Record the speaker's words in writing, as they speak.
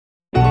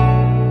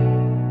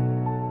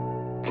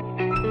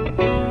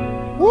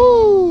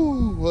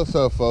What's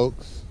up,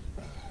 folks?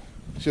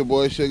 It's your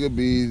boy Sugar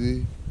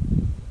Beezy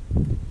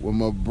with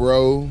my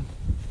bro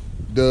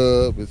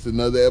Dub. It's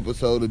another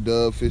episode of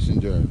Dub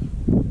Fishing Journey.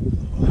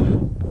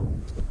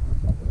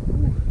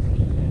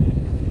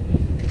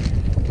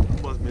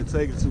 Must been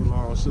taking too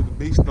long. Sugar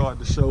B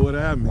started to show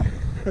without me.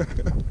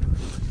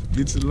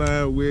 Get your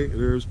line with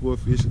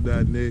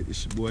herbsportfishing.net.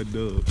 It's your boy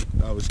Dub.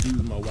 Oh,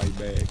 excuse my white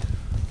bag.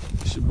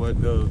 It's your boy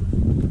Dub.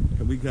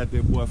 And we got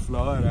that boy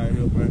Floyd out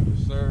here, man.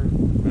 Yes, sir.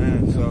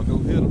 Man, so go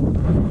get him.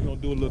 We're gonna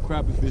do a little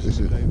crappie fishing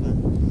today,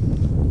 man.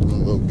 We're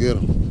gonna go get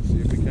him. See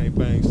if we can't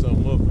bang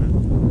something up,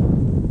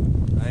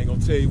 man. I ain't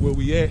gonna tell you where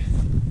we at,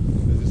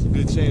 because it's a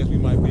good chance we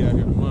might be out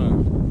here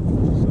tomorrow.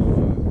 So,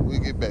 we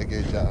get back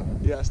at y'all.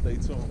 yeah, stay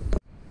tuned.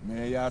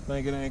 Man, y'all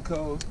think it ain't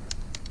cold?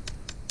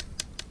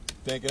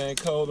 Think it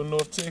ain't cold in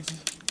North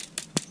Texas?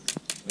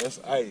 That's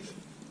ice.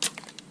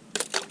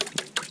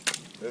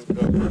 Let's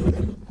go.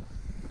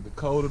 The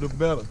colder the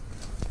better.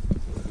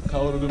 The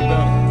colder the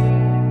better.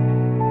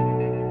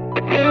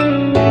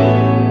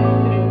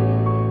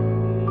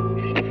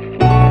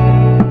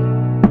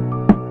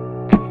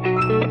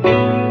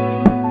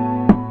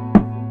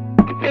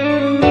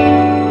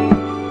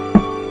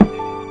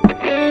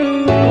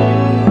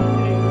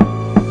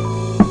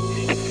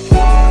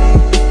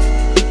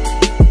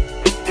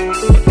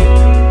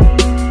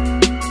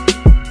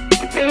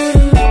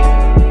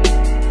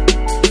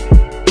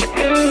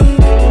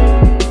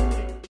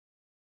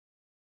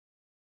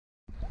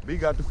 We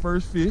got the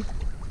first fish.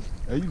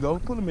 There you go.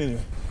 Put him in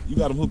here. You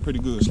got him hooked pretty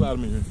good. Slide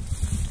him in here.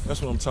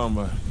 That's what I'm talking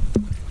about.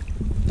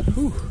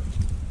 Whew.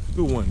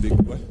 Good one, big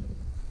boy.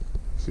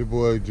 It's your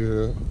boy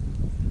Gerald.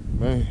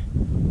 Man.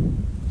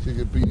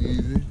 Sugar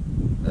Beezy,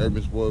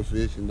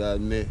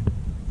 urbansportfishing.net.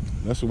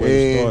 That's the way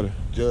to start it.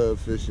 Dub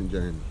Fishing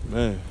Journey.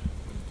 Man.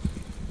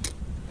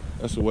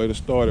 That's the way to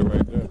start it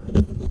right there.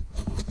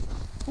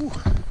 Whew.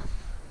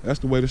 That's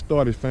the way to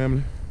start it,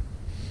 family.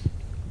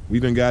 We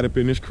done got up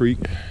in this creek,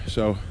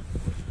 so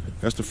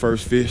that's the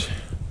first fish.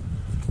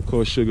 Of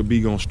course, Sugar B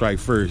gonna strike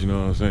first, you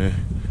know what I'm saying?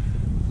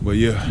 But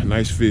yeah,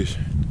 nice fish.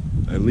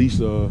 At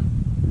least, I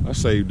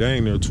say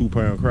dang near 2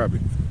 pound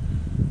crappie.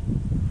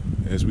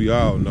 As we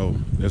all know,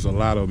 there's a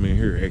lot of them in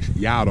here.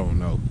 Actually, y'all don't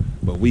know,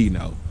 but we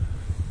know.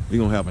 We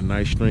gonna have a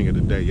nice stringer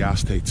today. Y'all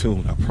stay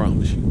tuned, I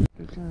promise you.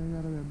 That thing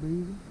out of that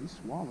baby, he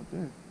swallowed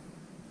that.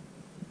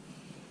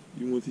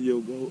 You went to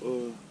your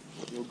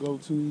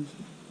go-tos?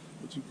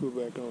 What you put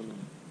back on there?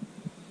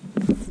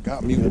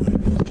 Got me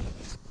one.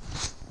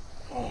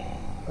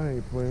 I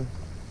ain't playing.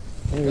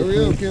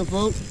 Hurry up, Kim,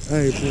 folks. I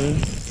ain't playing.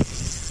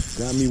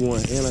 Got me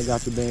one, and I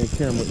got the damn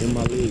camera in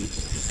my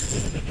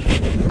legs.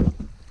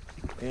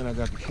 And I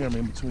got the camera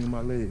in between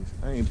my legs.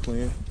 I ain't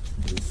playing.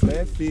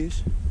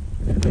 Flatfish.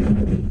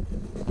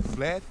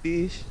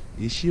 Flatfish.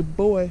 It's your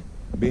boy.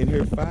 Been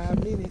here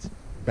 5 minutes.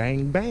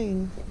 Bang,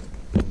 bang.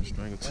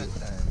 String it to it.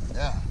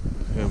 Yeah.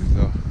 There we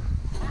go.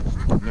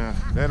 Now,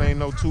 that ain't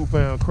no 2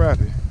 pound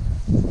crappie.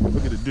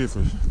 Look at the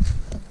difference.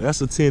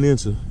 That's a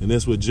 10-incher, and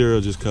that's what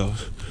Gerald just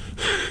caught.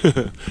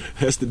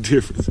 That's the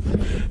difference.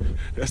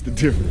 That's the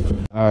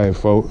difference. All right,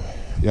 folks.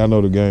 Y'all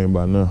know the game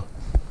by now.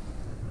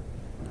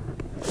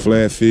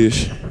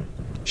 Flatfish,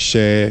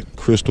 shad,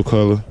 crystal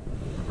color.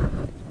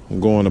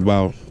 I'm going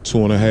about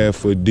 2.5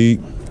 foot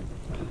deep.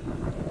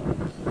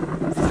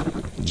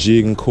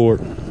 Jigging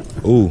cork.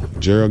 Ooh,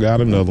 Gerald got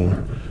another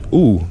one.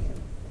 Ooh,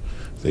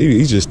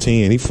 he's just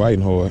 10. He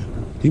fighting hard.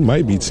 He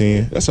might be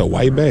 10. That's a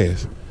white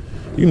bass.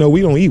 You know,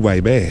 we don't eat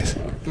white bass.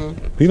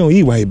 We don't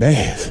eat white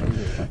bass.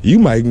 You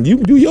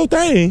do your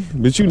thing,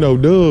 but you know,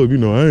 Dub, you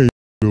know, I ain't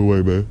no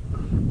white bass.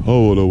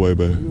 Hold on, white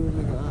bass.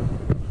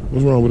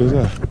 What's wrong with his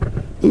eye?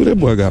 Ooh, that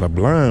boy got a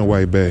blind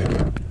white bass.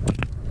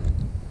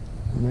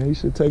 Man, you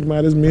should take him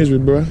out his misery,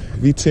 bro.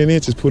 If he 10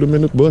 inches, put him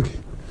in the bucket.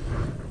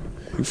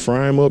 You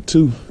fry him up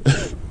too.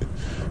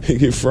 He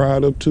get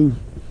fried up too.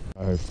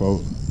 All right,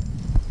 folks.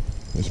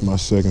 It's my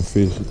second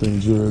fish. I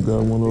think Jared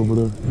got one over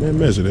there. Man,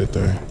 measure that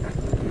thing.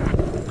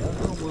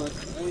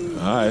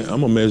 All right, I'm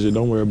gonna measure it.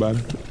 Don't worry about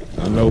it.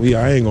 I know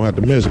I ain't gonna have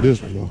to measure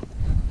this one though.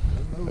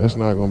 That's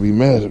not gonna be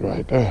measured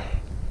right there.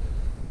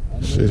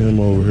 Sit him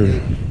over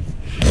here.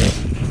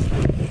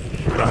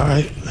 All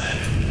right.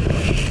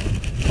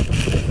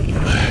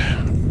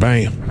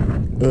 Bam.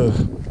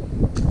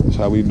 That's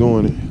how we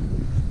doing it.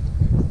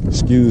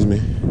 Excuse me.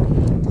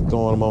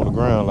 Throwing them on the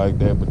ground like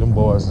that, but them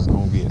boys is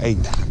gonna get ate.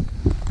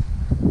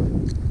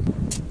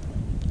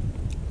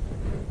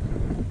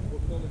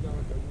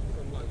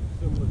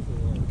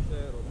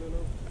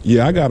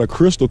 Yeah, I got a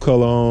crystal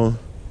color on.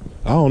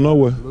 I don't know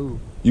what. Blue.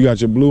 You got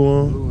your blue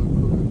on?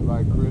 Blue and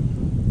like crystal.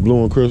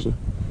 Blue and crystal.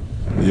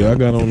 Yeah, I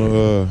got on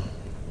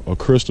a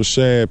crystal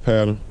shad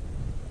pattern.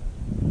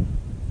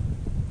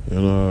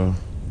 And I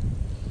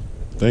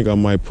think I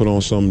might put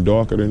on something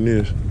darker than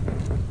this.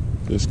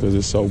 Just because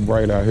it's so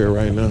bright out here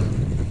right now.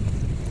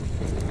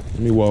 Let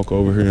me walk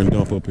over here and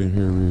dump up in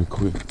here real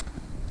quick.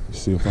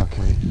 See if I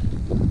can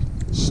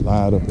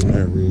slide up in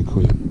there real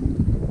quick.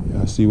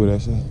 Y'all see what I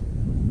say?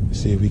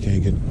 See if we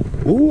can't get.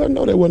 Ooh, I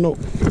know that wasn't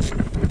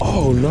no.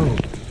 Oh no.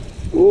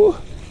 Ooh.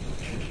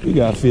 We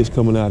got fish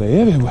coming out of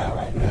everywhere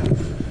right now.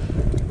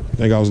 I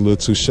think I was a little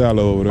too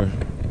shallow over there.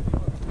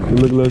 You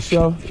look a little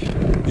shallow?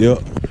 Yep.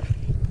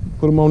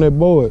 Put them on that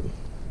board.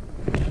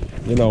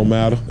 It don't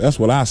matter. That's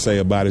what I say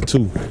about it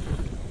too.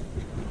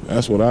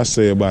 That's what I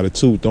say about it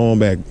too. Throw him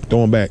back.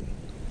 Throw him back.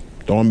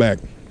 Throw him back.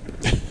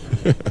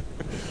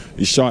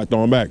 He's short.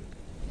 Throw him back.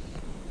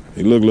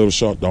 He look a little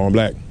short. Throw him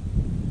back.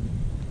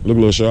 Look a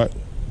little short.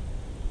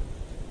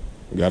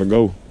 We gotta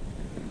go.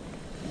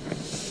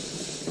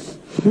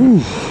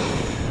 Whew.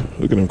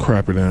 Look at them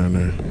crappie down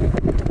there.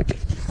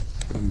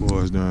 Them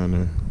boys down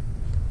there.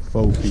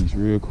 4-piece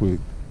real quick.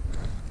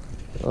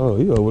 Oh,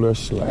 he over there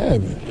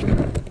slabbing.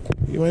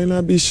 He might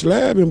not be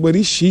slabbing, but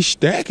she's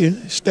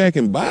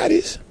stacking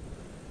bodies.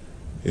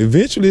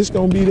 Eventually, it's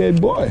gonna be that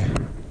boy.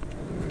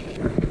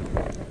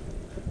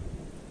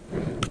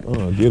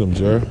 Oh, get him,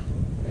 Jer.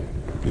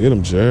 Get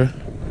him, Jer.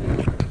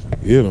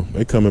 Get him.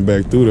 They coming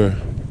back through there.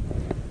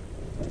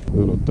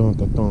 Little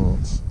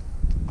thumps.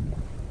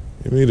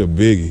 Give me the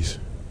biggies.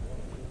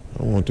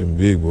 I want them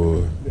big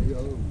boys.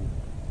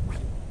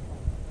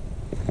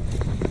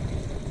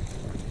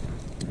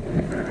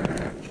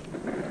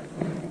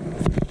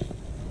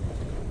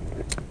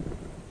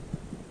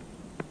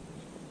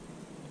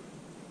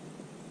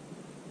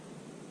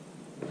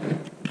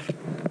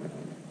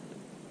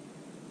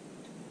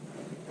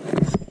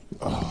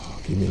 Oh,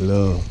 give me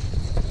love.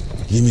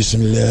 Give me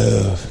some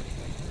love.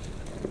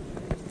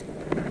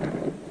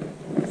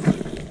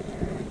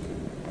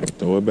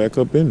 Throw it back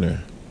up in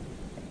there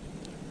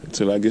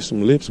until I get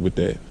some lips with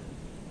that.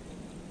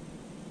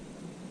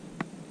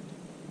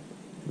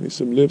 Give me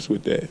some lips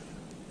with that.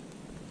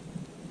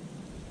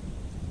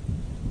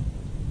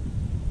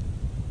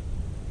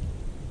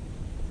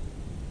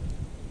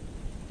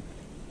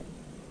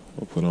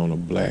 I'll put on a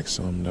black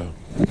something though.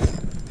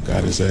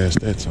 Got his ass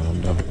that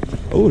time though.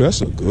 Oh,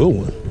 that's a good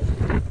one.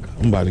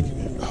 I'm about to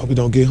I hope he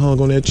don't get hung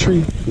on that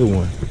tree. Good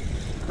one.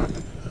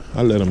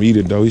 I let him eat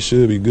it though. He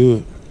should be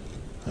good.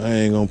 I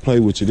ain't gonna play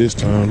with you this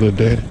time, little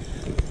daddy.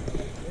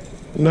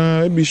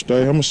 Nah, it be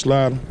straight. I'ma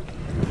slide him.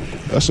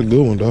 That's a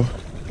good one though.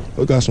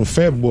 We got some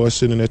fat boys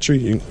sitting in that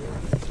tree.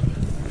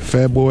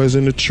 Fat boys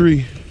in the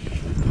tree.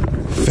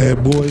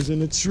 Fat boys in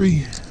the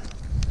tree.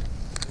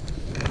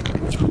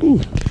 Ooh.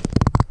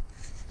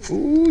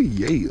 Ooh,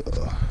 yeah.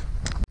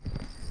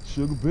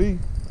 Sugar bee.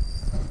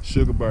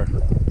 Sugar bear.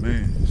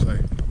 Man, it's like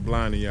I'm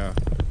blinding y'all.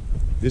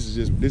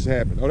 This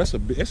happened. Oh, that's a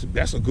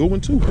good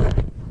one too.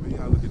 Man,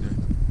 y'all look at that.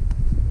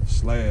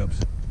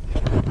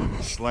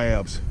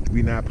 Slabs.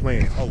 We not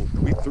playing. Oh,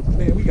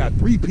 man, we got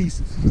 3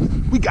 pieces.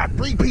 We got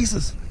 3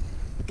 pieces.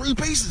 3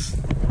 pieces.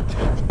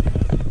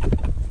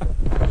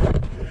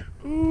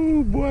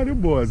 Ooh, boy,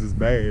 them boys is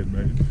bad,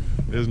 man.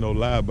 There's no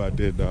lie about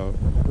that, dog.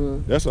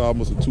 That's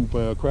almost a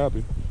 2-pound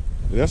crappie.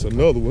 That's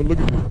another one. Look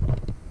at that.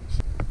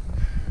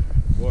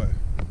 Boy.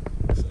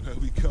 So there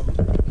we go.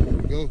 There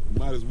we go.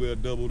 Might as well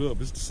doubled up.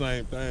 It's the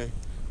same thing.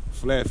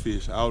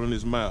 Flatfish out in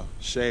his mouth.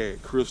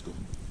 Shad, crystal.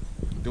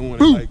 Doing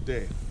it like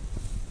that.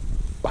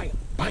 Bam,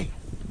 bam.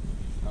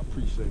 I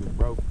appreciate it,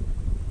 bro.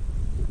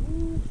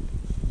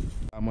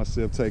 I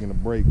myself taking a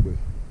break, but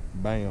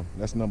bam,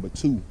 that's number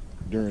 2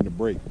 during the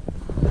break.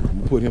 I'm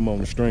gonna put him on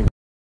the string.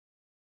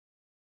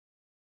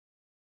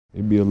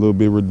 It'd be a little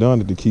bit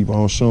redundant to keep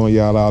on showing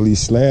y'all all these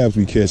slabs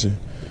we catching,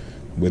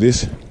 but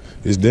it's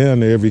down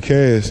there every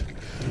cast,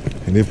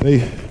 and if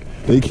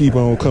they keep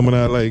on coming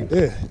out like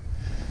that,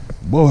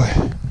 boy,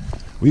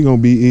 we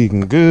gonna be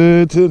eating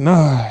good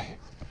tonight.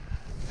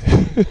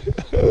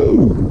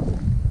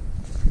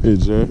 Hey,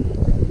 Jay,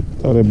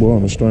 throw that boy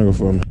on the stringer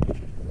for me.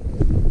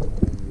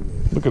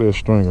 Look at that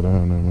stringer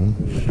down there, man.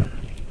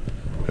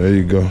 There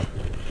you go.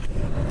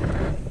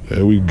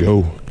 There we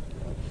go.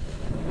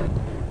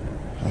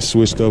 I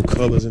switched up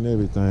colors and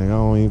everything. I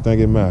don't even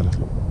think it matters.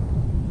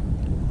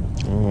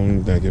 I don't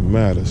even think it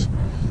matters.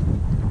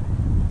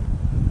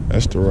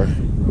 That's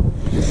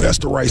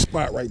the right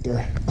spot right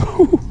there.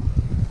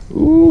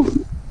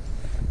 Ooh,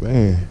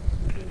 man.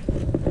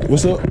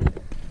 What's up?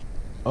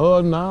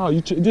 No,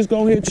 you just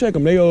go ahead and check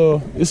them.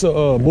 It's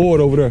a board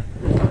over there.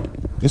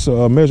 It's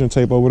a measuring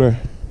tape over there.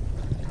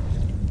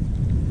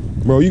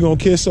 Bro, you gonna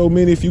catch so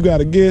many if you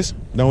gotta guess,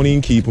 don't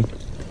even keep them.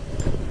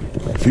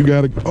 If you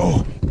gotta,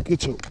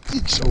 get your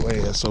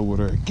ass over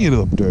there. Get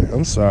up there.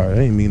 I'm sorry,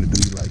 I ain't mean to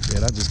do you like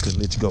that. I just couldn't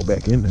let you go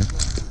back in there.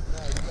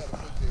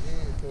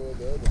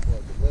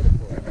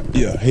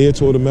 Yeah, head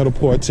toward the metal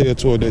part, tail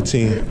toward that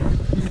 10.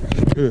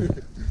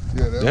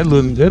 That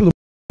little.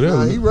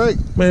 Nah, he right.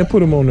 Man,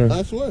 put him on there.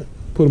 I swear.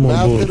 Put him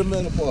on board. Mouth to the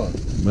metal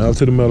part. Mouth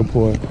to the metal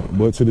part,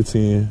 butt to the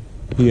 10.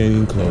 He ain't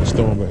even close.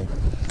 Throw him back.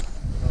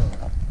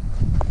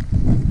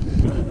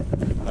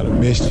 I done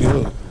messed you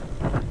up.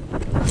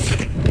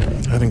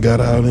 I done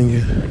got out in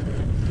you.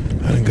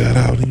 I done got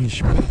out in your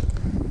spot.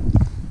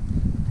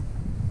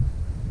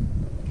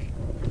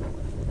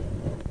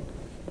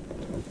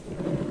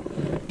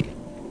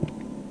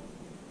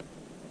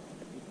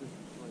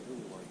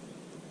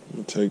 I'm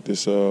gonna take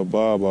this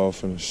bob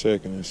off in a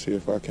second and see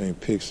if I can't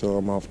pick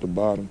some off the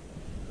bottom.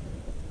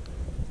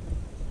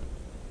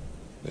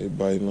 They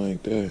biting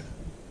like that.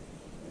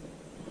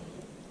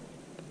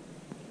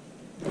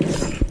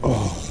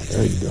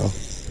 There you go.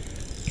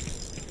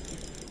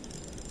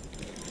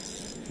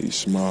 He's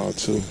small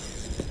too.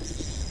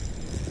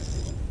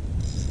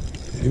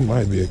 He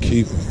might be a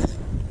keeper.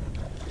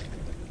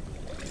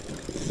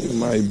 He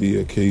might be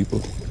a keeper.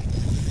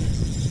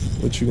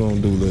 What you gonna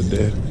do, little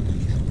daddy?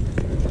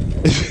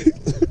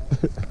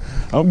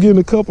 I'm getting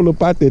a couple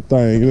up out that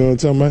thing, you know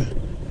what I'm talking about?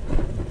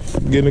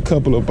 I'm getting a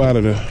couple up out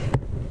of there.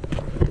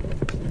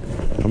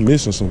 I'm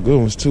missing some good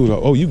ones too,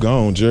 though. Oh, you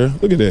gone, Jerry.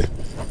 Look at that.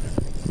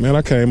 Man,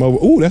 I came over.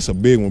 Ooh, that's a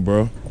big one,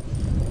 bro.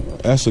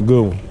 That's a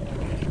good one.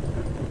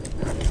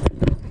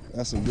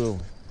 That's a good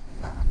one.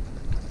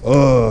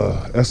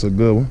 That's a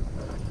good one.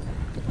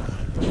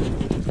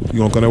 You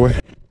gonna come that way?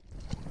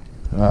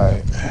 All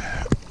right.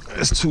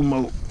 That's two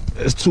more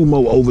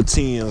over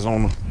 10s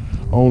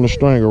on the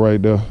stringer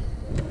right there.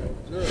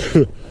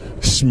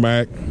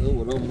 Smack. That's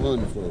what I'm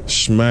running for.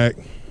 Smack.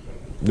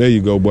 There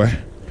you go, boy.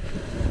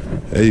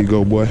 There you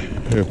go, boy.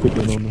 Here, put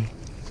that on there.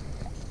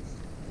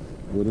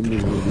 What a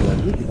minute.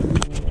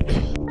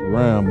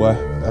 Round, boy.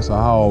 That's a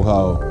hog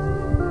hog.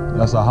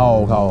 That's a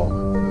hog hog.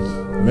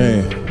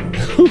 Man.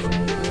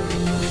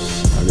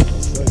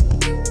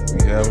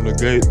 We having a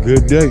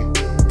good day.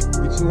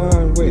 Which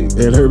line? Wait.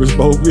 And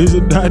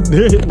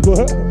HerbertSportFishing.net,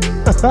 boy.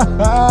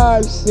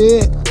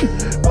 Shit.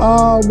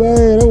 Oh,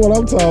 man. That's what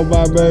I'm talking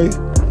about, baby.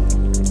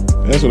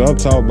 That's what I'm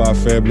talking about,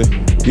 family.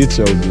 Get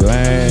your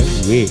line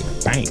wet.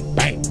 Bang,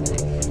 bang.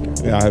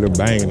 Yeah, I had to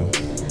bang them.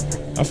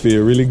 I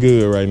feel really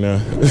good right now.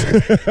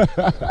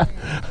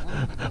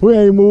 We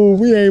ain't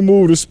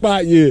moved the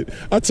spot yet.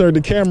 I turned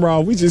the camera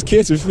off. We just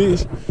catching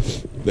fish.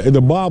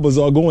 The bobbers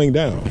are going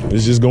down.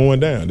 It's just going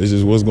down. This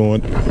is what's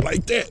going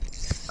like that.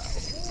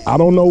 I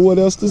don't know what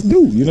else to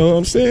do. You know what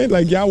I'm saying?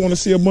 Like, y'all want to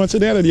see a bunch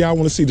of that, or y'all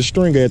want to see the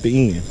stringer at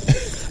the end?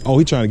 Oh,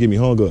 he trying to get me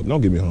hung up.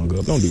 Don't get me hung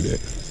up. Don't do that.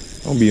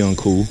 Don't be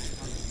uncool.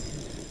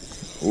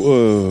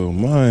 Whoa,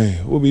 man.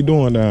 What we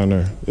doing down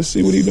there? Let's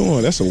see what he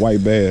doing. That's a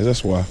white bass.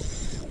 That's why.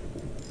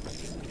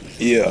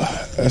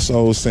 Yeah, that's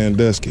old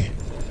Sandusky.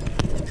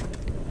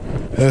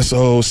 That's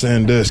old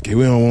Sandusky.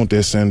 We don't want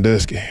that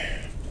Sandusky.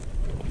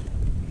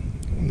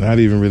 Not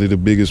even really the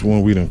biggest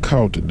one we done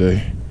caught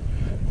today.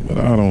 But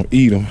I don't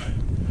eat them.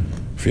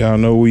 If y'all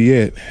know where we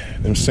at,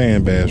 them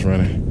sand bass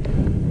running.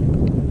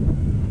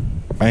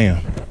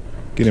 Bam.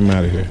 Get him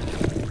out of here.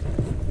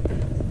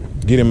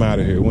 Get him out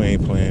of here. We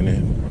ain't playing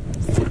that.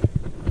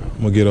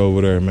 I'm gonna get over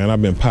there, man.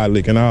 I've been pot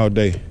licking all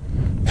day.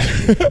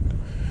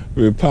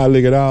 Been pot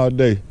licking all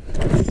day.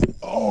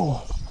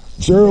 Oh,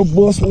 Gerald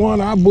bust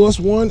one, I bust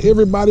one,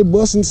 everybody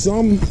busting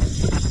something.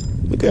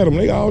 Look at them,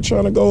 they all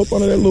trying to go up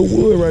under that little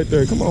wood right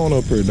there. Come on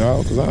up here,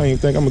 dog, because I ain't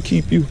think I'm gonna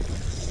keep you.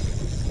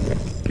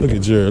 Look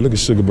at Gerald, look at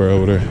Sugar Bear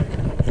over there.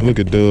 And look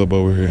at Dub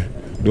over here,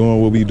 doing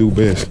what we do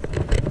best.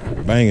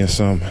 Banging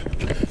something.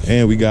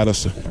 And we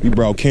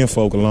brought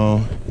kinfolk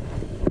along.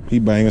 He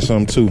banging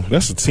something too.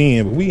 That's a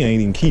 10, but we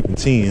ain't even keeping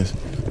 10s.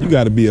 You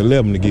gotta be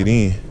 11 to get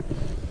in.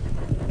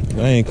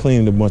 I ain't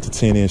cleaned a bunch of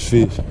 10-inch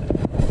fish.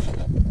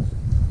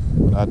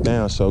 But I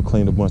damn sure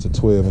cleaned a bunch of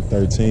 12 and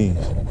 13s.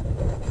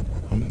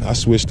 I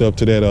switched up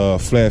to that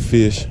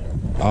flatfish,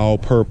 all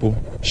purple,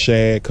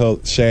 shad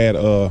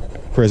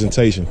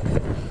presentation.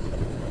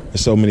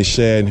 There's so many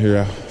shad in here,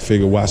 I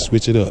figured why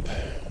switch it up.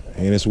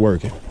 And it's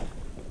working.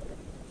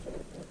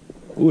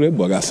 Ooh, that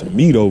boy got some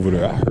meat over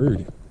there. I heard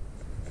it.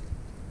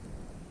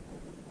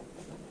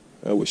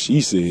 That's what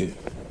she said.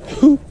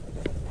 Oh,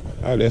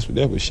 that's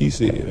what she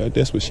said.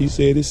 That's what she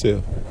said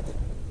itself.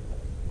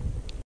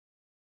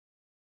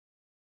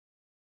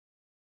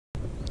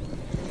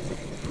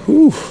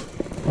 Whew.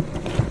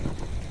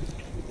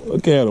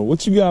 Look at him.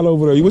 What you got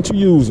over there? What you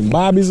using?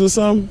 Bobbies or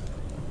something?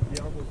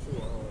 Yeah, I'm going to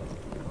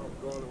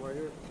garlic right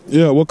here.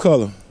 Yeah, what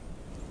color?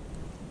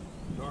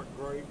 Dark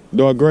gray.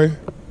 Dark gray?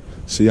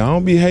 See, I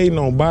don't be hating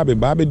on Bobby.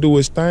 Bobby do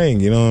his thing,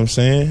 you know what I'm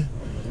saying?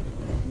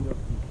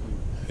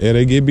 Yeah,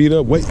 they get beat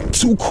up. Wait,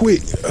 too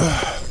quick.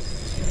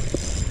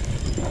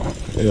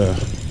 Yeah.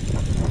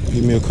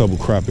 Give me a couple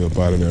crappie up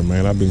out of there,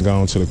 man. I've been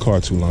gone to the car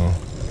too long.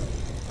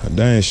 I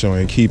dang sure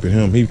ain't keeping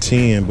him. He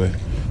 10, but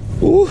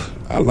ooh,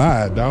 I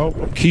lied, dog.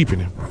 I'm keeping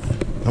him.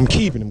 I'm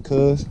keeping him,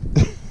 cuz.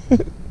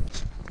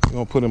 I'm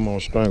gonna put him on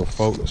strangle,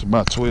 folks. It's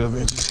about 12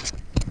 inches.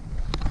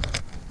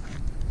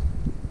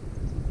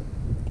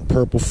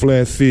 Purple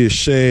flatfish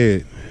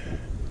shad.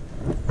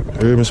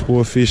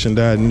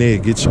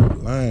 HerbertSportFishing.net. Get your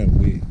line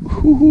with.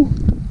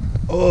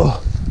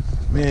 Oh,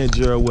 man,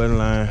 Gerald wasn't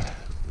lying.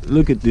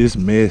 Look at this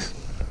mess.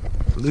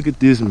 Look at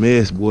this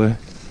mess, boy.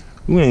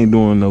 We ain't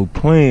doing no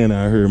playing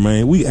out here,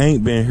 man. We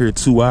ain't been here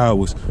 2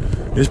 hours.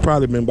 It's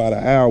probably been about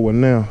an hour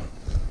now.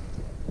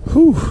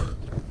 Whew.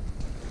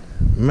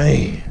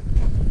 Man.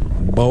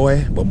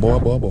 Boy.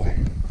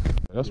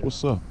 That's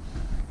what's up.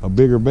 A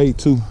bigger bait,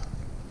 too.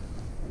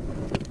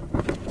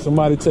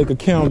 Somebody take a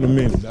count in a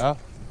minute, dog.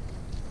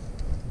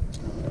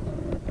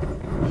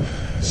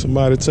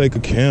 Somebody take a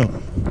count.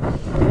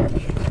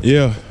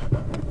 Yeah.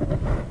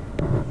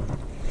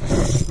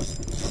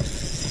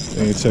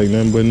 Ain't take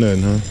nothing but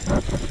nothing, huh?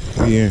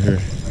 We in here.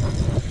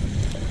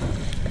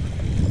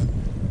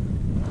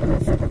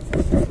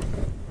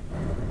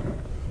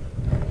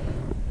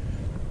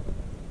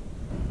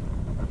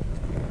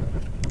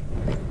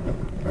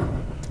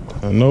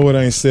 I know it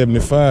ain't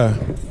 75.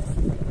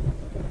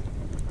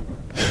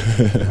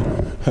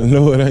 I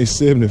know it ain't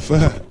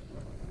 75.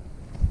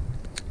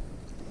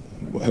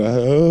 But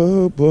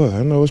oh boy,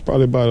 I know it's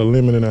probably about a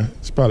limit and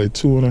it's probably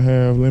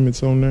 2.5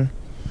 limits on there.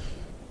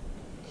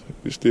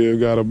 We still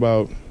got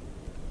about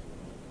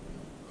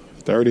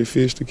 30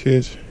 fish to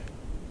catch.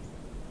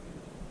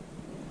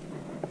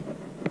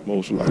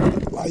 Most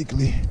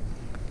likely.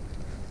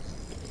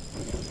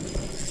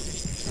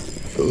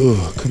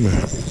 Ugh, come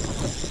here.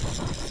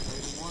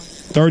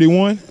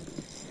 31?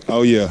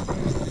 Oh yeah,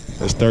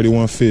 that's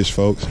 31 fish,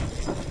 folks.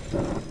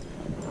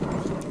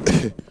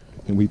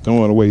 And we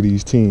throwing away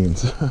these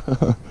 10s.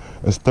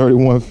 That's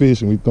 31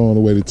 fish and we throwing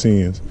away the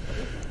 10s.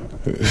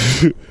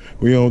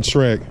 We on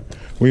track.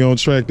 We on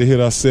track to hit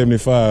our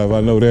 75,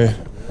 I know that.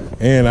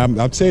 And I'm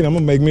telling you, I'm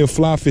gonna make me a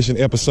fly fishing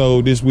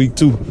episode this week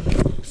too.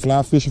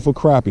 Fly fishing for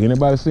crappie.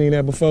 Anybody seen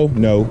that before?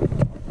 No.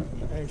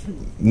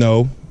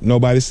 No,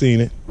 nobody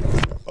seen it.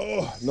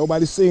 Oh,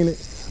 nobody seen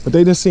it. But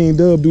they just seen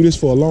Dub do this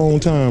for a long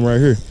time right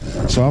here.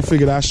 So I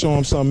figured I'd show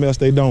them something else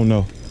they don't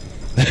know.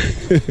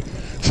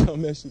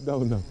 Something else you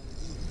don't know.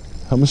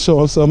 I'm gonna show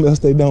them something else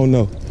they don't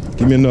know.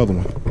 Give me another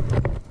one.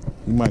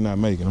 You might not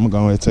make it. I'm gonna go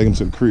ahead and take him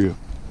to the crib.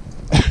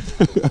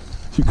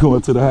 You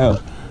going to the house.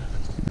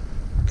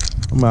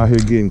 I'm out here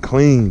getting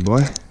clean,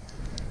 boy.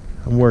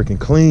 I'm working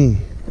clean.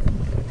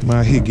 I'm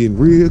out here getting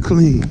real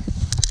clean.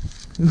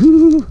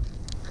 Woo.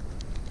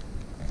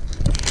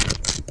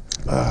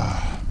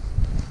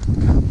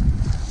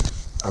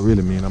 I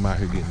really mean I'm out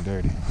here getting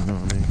dirty, you know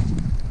what I mean?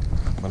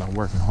 But I'm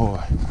working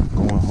hard,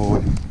 going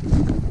hard,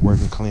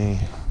 working clean.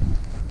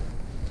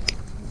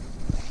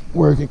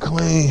 Working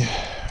clean.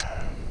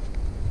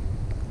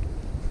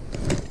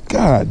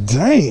 God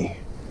dang.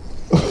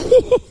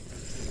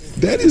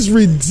 That is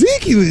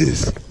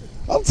ridiculous.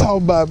 I'm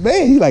talking about,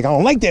 man, he's like, I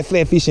don't like that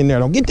flatfish in there.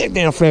 Don't get that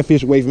damn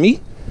flatfish away from me.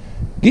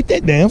 Get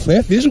that damn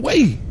flatfish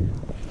away.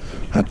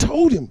 I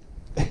told him.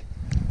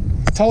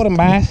 Told him,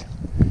 boss.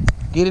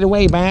 Get it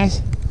away,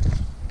 boss.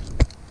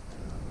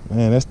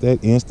 Man, that's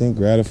that instant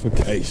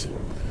gratification.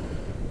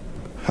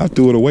 I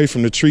threw it away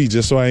from the tree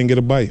just so I didn't get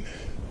a bite.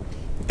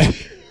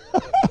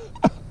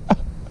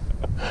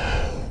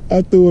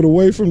 I threw it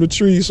away from the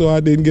tree so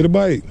I didn't get a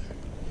bite.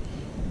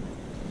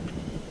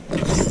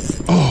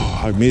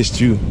 Oh, I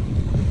missed you.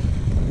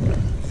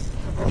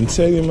 I'm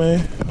telling you,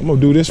 man, I'm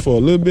gonna do this for a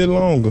little bit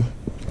longer.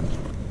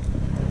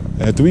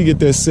 After we get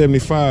that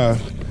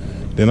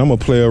 75, then I'm gonna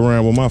play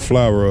around with my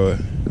fly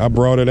rod. I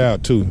brought it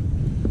out too.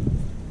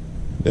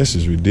 This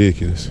is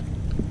ridiculous.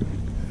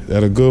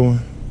 That a good one?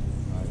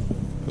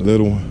 A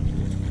little one?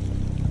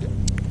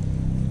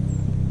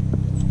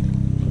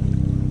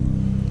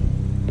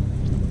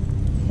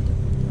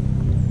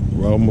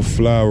 Brought my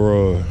fly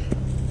rod.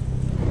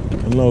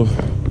 I know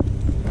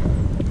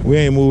we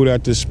ain't moved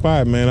out this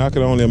spot, man. I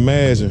can only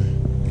imagine.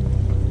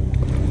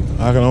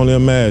 I can only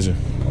imagine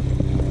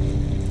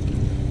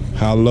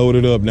how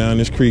loaded up down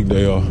this creek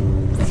they are.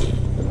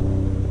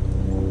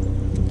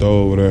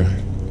 Throw over there.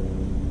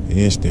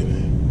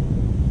 Instant.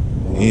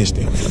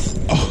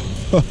 Oh.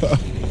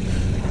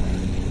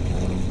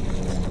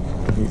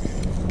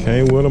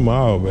 Can't win them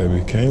all,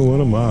 baby. Can't win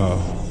them all.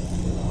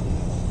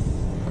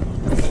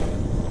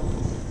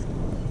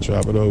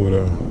 Drop it over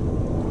there.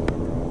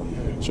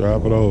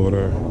 Drop it over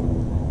there.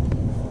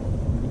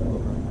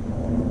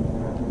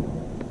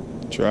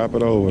 Drop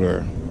it over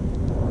there.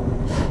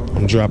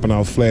 I'm dropping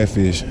off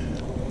flatfish.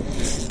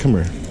 Come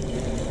here.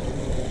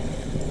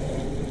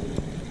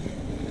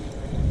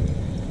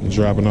 I'm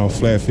dropping off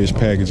flatfish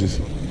packages.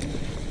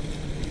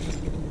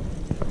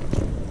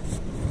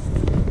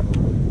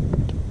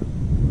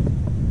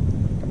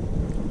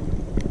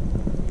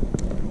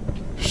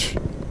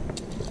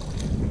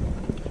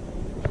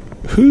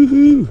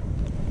 Hoo-hoo.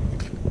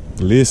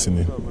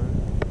 Listening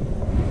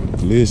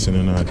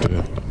out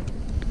there.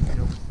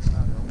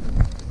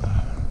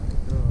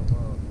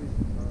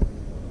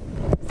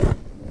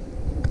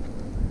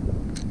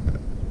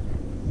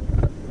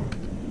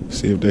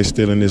 See if they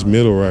still in this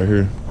middle right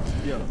here.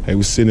 They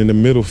was sitting in the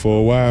middle for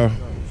a while.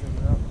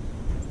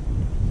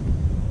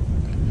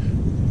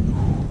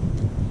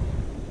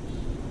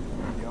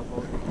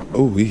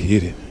 Oh, he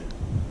hit it.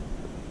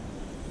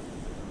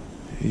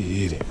 He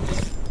hit it.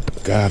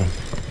 Got him.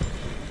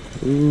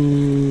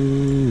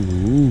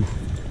 Ooh,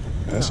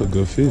 that's a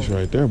good fish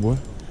right there, boy.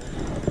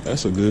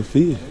 That's a good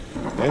fish.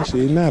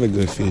 Actually, not a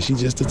good fish.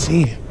 He's just a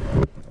 10.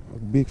 A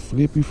big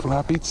flippy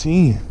floppy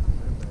 10.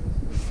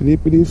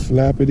 Flippity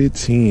floppity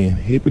 10.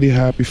 Hippity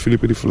hoppy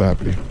flippity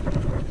floppity.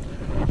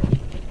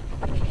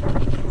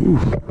 Ooh,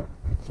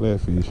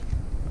 flatfish.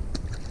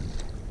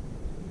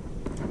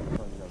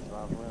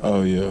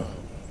 Oh yeah.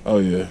 Oh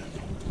yeah.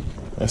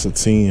 That's a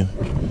 10.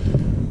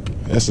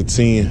 That's a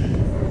 10.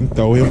 You can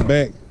throw him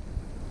back.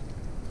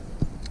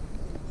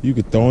 You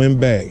can throw him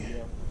back.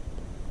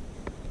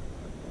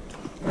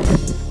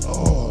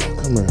 Oh,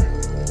 come here.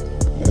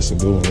 That's a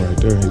good one right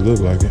there. He look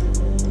like it.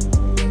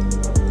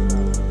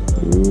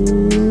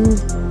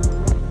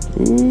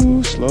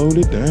 Ooh, slowed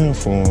it down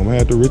for him. I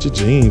had the Richard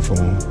Jean for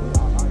him.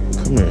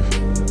 Come here.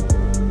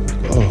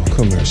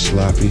 Come here,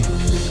 Sloppy.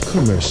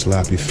 Come here,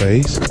 Sloppy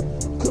Face.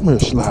 Come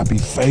here, Sloppy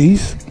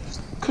Face.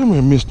 Come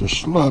here, Mr.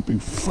 Sloppy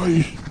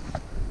Face.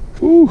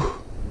 Ooh.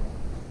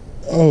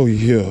 Oh,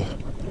 yeah.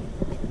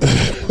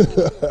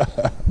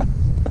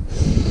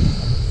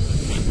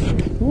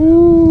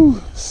 Woo.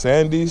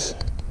 Sandies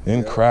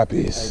and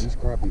crappies.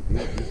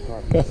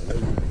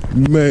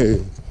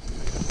 Man.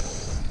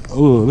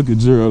 Oh, look at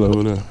Gerald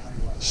over there.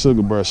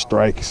 Sugar Bear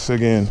strikes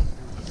again.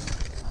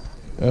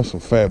 That's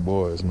some fat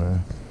boys,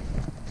 man.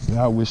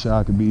 I wish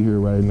I could be here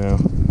right now.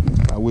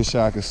 I wish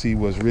I could see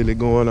what's really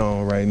going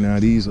on right now.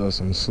 These are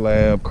some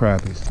slab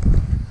crappies.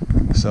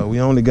 So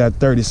we only got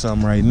 30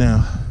 something right now,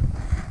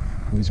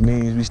 which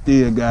means we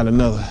still got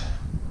another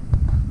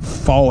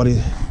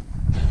 40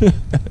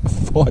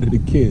 to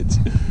catch.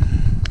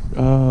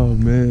 Oh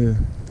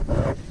man,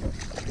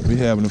 we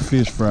having a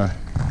fish fry,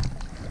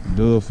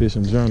 Dove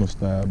Fishing Journal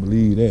style.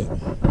 Believe that.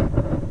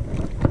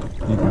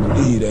 You can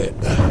believe that.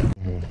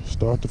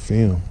 Start the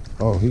film.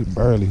 Oh, he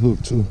barely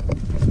hooked too.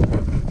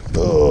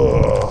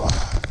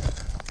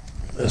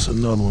 That's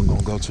another one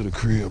gonna go to the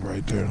crib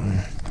right there,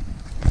 man.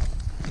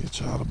 Get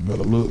y'all a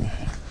better look.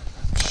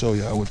 Show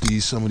y'all what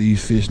some of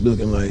these fish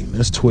looking like.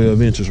 That's 12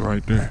 inches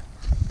right there.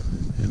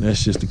 And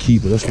that's just the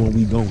keeper. That's what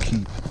we gonna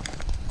keep.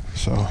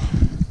 So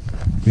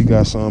we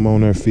got some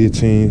on there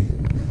 15,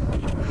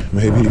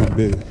 maybe even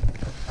bigger.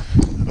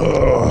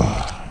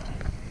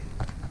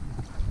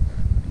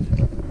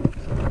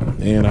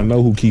 And I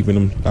know who keeping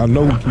them. I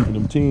know who keeping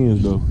them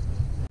 10s though.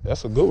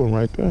 That's a good one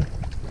right there.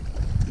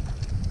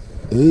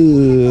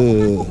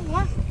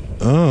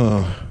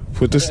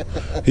 Put this.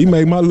 He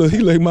make my little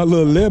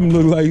 11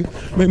 look like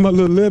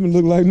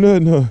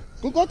nothing, huh?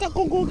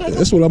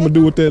 That's what I'm gonna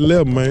do with that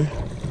 11, man.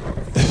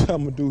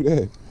 I'm gonna do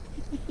that,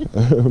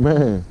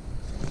 man.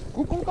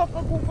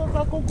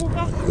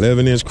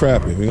 11-inch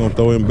crappie. We gonna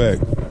throw him back.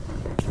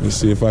 Let's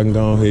see if I can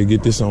go ahead and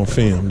get this on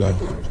film, though.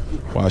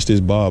 Watch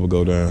this barber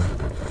go down.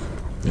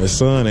 The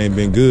sun ain't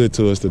been good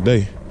to us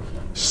today.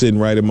 Sitting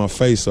right in my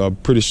face, so I'm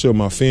pretty sure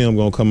my film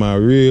gonna come out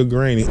real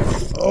grainy.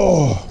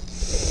 Oh,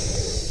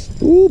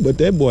 ooh, but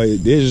that boy,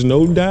 there's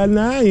no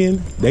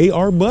denying they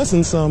are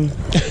busting something.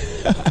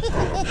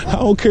 I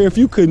don't care if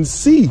you couldn't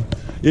see,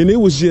 and it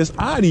was just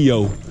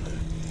audio.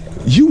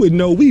 You would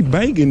know we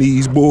banking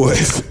these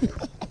boys.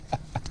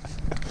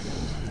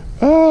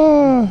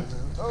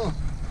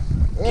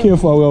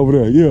 Kinfolk over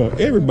there, yeah,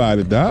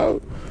 everybody,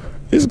 dog.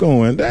 It's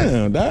going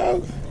down,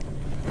 dog.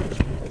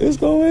 It's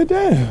going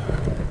down.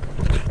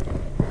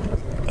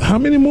 How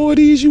many more of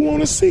these you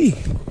want to see?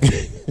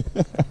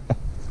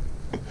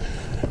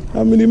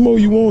 How many more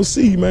you want to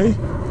see, man?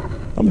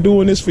 I'm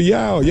doing this for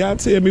y'all. Y'all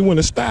tell me when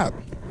to stop.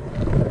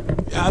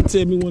 Y'all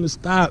tell me when to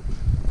stop.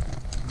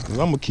 Cause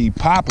I'm gonna keep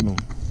popping them.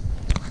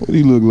 What do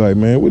he look like,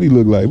 man? What do he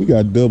look like? We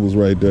got doubles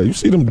right there. You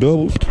see them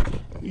doubles?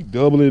 We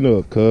doubling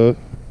up, cuz.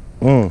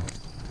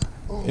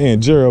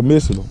 And Gerald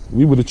missing them.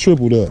 We would have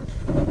tripled up.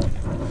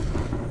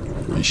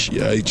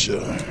 Appreciate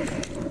ya.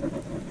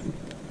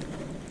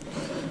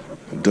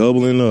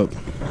 Doubling up.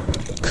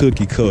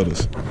 Cookie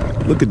cutters.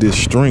 Look at this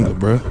stringer,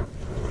 bro.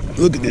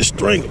 Look at this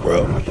stringer,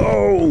 bro.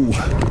 Oh,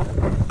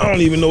 I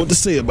don't even know what to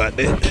say about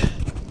that.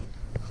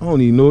 I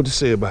don't even know what to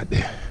say about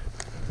that.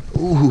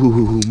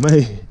 Ooh,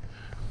 man.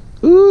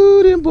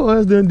 Ooh, them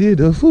boys done did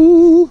the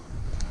fool.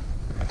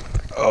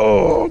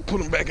 Oh,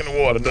 put them back in the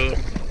water, dog.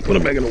 Put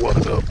them back in the water,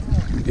 dog.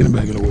 Get them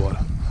back in the water.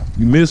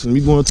 You missing?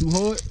 You going too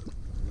hard?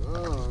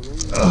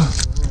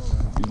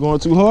 You going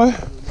too hard?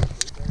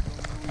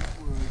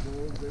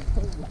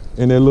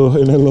 In that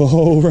little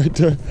hole right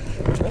there,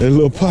 that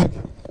little pocket.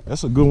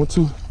 That's a good one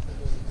too.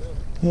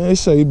 Yeah, they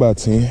say about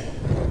 10.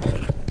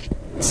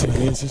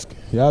 10 inches.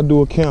 Y'all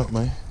do a count,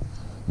 man.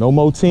 No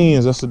more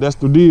 10s. That's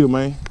the deal,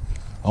 man.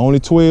 Only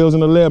 12s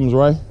and 11s,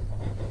 right?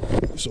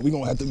 So we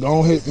gonna have to go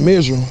ahead and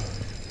measure them.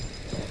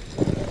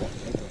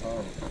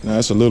 Nah,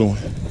 that's a little one.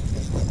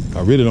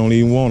 I really don't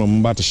even want him. I'm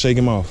about to shake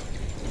him off.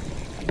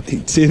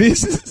 10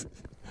 inches.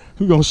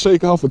 We gonna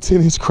shake off a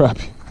 10-inch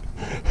crappie.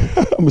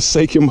 I'm gonna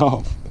shake him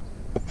off.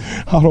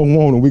 I don't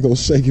want him. We gonna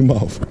shake him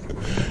off.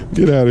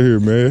 Get out of here,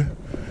 man.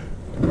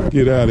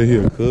 Get out of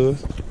here,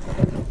 cuz.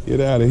 Get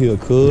out of here,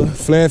 cuz.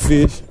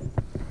 Flatfish.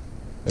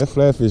 That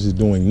flatfish is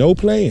doing no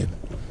playing.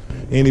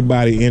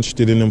 Anybody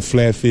interested in them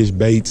flatfish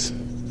baits,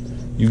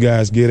 you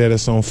guys get at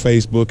us on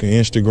Facebook and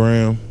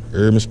Instagram,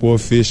 Urban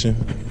Sport Fishing.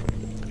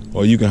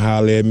 Or you can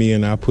holler at me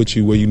and I'll put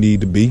you where you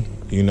need to be,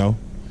 you know.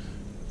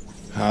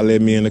 Holler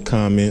at me in the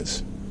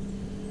comments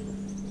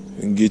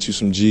and get you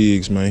some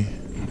jigs, man.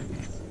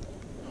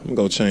 I'm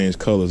gonna change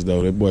colors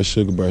though. That boy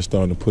Sugar Bear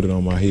starting to put it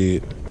on my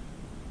head.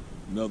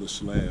 Another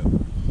slab.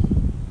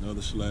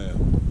 Another slab.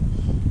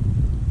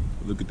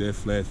 Look at that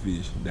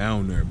flatfish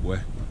down there,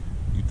 boy.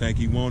 You think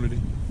he wanted it?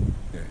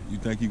 Yeah. You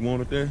think he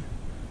wanted there?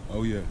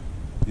 Oh yeah.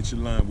 Get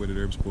your line with it,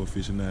 Urban Sport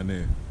Fishing down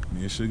there.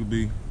 Me and Sugar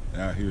B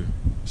out here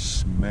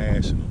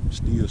smashing them,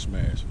 still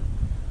smashing them.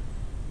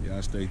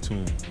 Y'all stay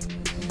tuned.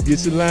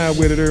 Get your line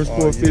with it,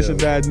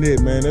 UrbanSportFishing.net,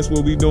 man. That's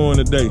what we doing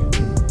today.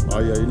 Oh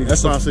yeah, you need to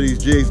sponsor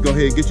these jigs. Go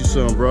ahead and get you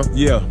some, bro.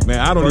 Yeah,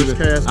 man. I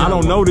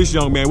don't know this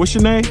young man. What's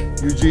your name?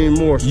 Eugene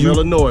Morse from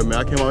Illinois, man.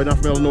 I came all the way down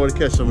from Illinois to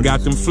catch some of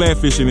Got them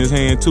flatfish in his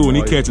hand too, and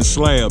he catching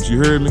slabs. You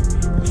heard me?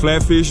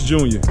 Flatfish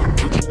Junior.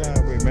 Good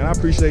job, man. I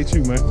appreciate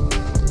you, man.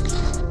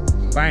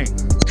 Bang.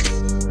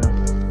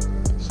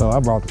 So I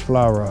brought the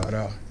fly rod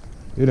out.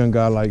 It done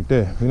got like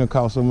that. We done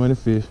caught so many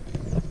fish.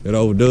 That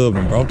old dub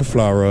done brought the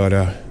fly rod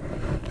out.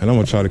 And I'm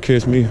gonna try to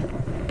catch me.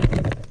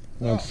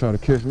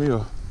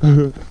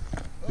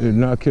 Did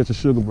not catch a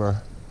sugar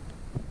burr.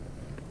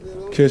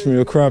 Catch me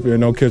a crappie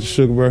and don't catch a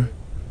sugar burr.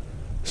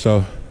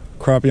 So,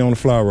 crappie on the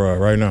fly rod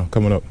right now,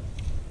 coming up.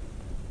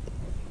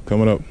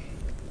 Coming up.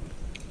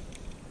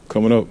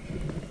 Coming up.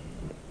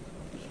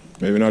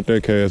 Maybe not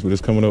that cast, but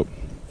it's coming up.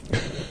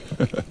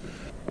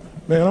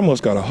 Man, I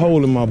must got a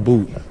hole in my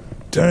boot.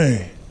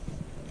 Dang.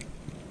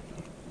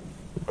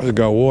 I just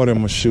got water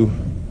in my shoe.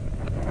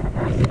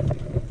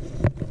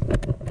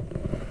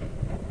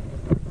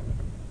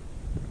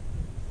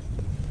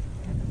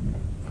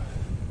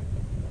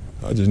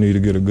 I just need to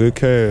get a good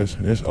cast,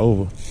 and it's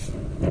over.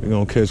 We're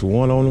gonna catch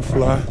one on the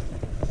fly,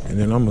 and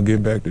then I'm gonna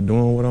get back to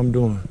doing what I'm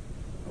doing.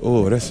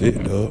 Oh, that's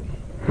it, dub.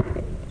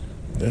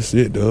 That's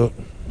it, dub.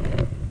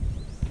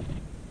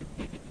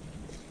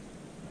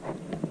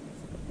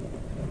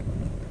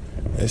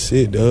 That's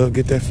it, dub.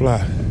 Get that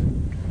fly.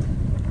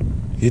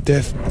 Get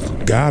that.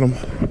 Got him.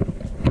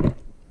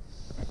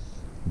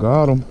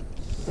 Got him.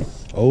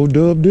 Old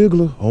Dub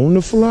Diggler on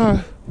the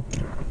fly.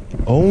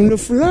 On the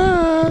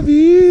fly,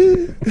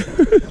 yeah.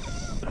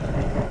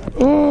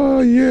 Oh,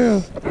 yeah.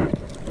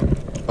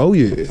 Oh,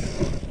 yeah.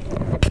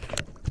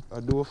 I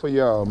do it for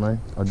y'all,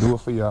 man. I do it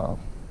for y'all.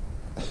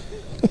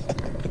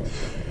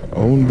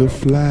 On the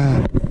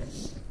fly.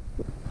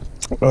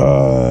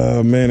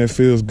 Man, it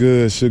feels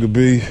good, Sugar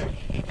B.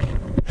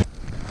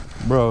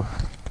 Bro.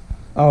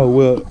 Oh,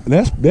 well,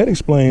 that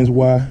explains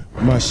why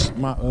my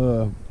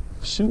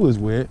shoe is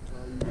wet.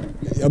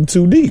 I'm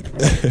too deep.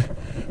 I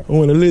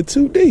went a little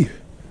too deep.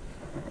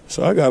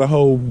 So I got a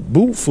whole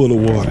boot full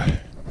of water.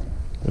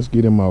 Let's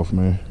get him off,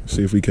 man.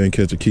 See if we can't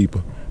catch a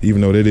keeper,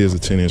 even though that is a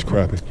 10-inch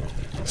crappie.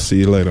 See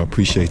you later. I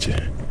appreciate you.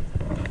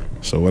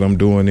 So what I'm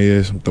doing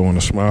is I'm throwing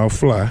a small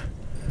fly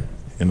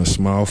and a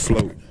small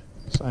float.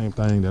 Same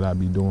thing that I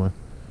be doing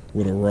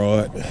with a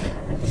rod.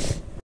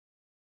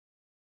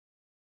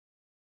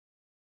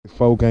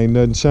 Folk, ain't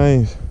nothing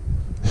changed.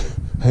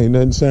 Ain't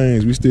nothing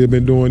changed. We still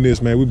been doing this,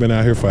 man. We've been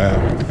out here for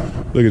hours.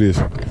 Look at this.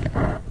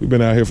 We've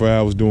been out here for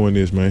hours doing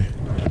this, man.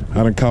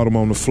 I done caught him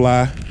on the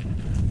fly.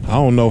 I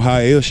don't know how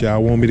else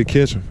y'all want me to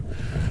catch him.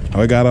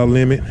 I got our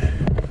limit.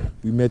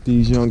 We met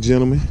these young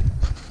gentlemen.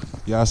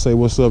 Y'all say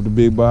what's up to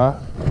Big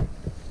Bob.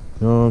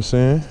 You know what I'm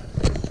saying?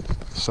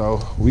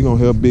 So we gonna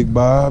help Big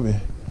Bob. And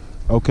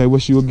okay,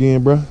 what's you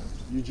again, bro?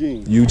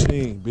 Eugene.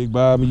 Eugene. Big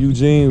Bob and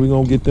Eugene. We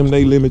gonna get them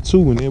they limit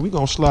too, and then we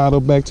gonna slide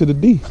up back to the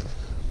D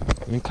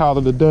and call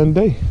it a done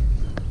day.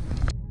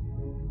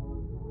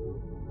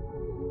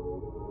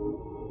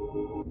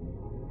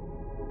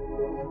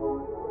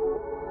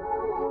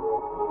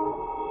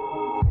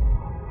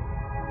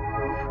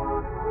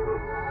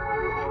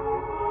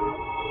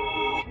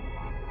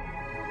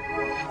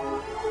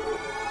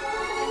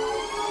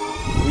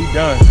 We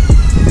done.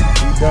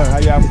 How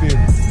y'all feel?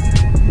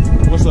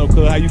 What's up,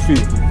 cuz? How you feel?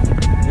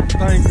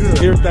 Everything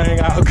good. Everything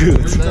all good.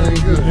 Everything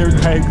good.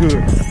 Everything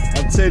good.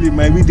 I'm telling you,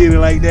 man, we did it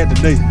like that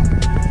today.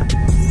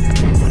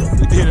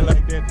 We did it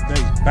like that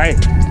today. Bang.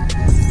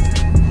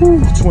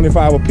 Whew,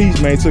 25 a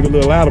piece, man. Took a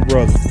little out of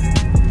brother.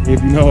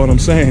 If you know what I'm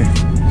saying.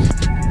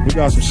 We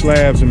got some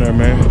slabs in there,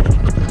 man.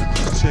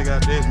 Check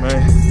out this,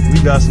 man. We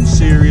got some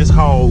serious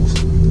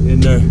hogs in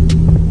there.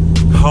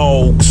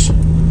 Hogs.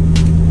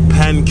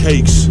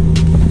 Pancakes.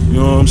 You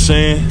know what I'm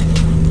saying?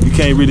 You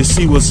can't really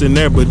see what's in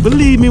there, but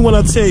believe me when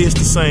I tell you it's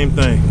the same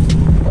thing.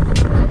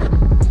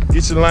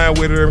 Get your line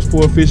with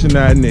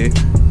sportfishing.net.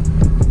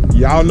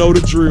 Y'all know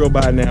the drill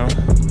by now.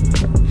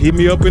 Hit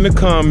me up in the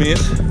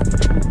comments.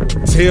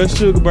 Tell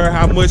Sugar Bear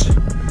how much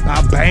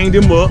I banged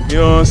him up. You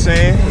know what I'm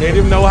saying? Let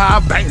him know how I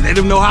bang. Let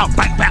him know how I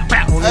bang, bang,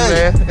 bang on his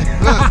ass.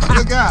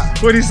 Look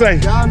out. What'd he say?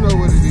 Y'all know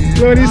what it is.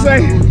 What'd he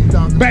say?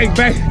 Bang,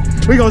 bang.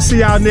 We gonna see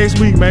y'all next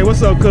week, man.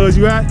 What's up, cuz?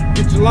 You out?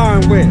 Get your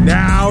line wet.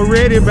 Now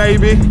ready,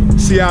 baby.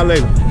 See y'all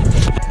later.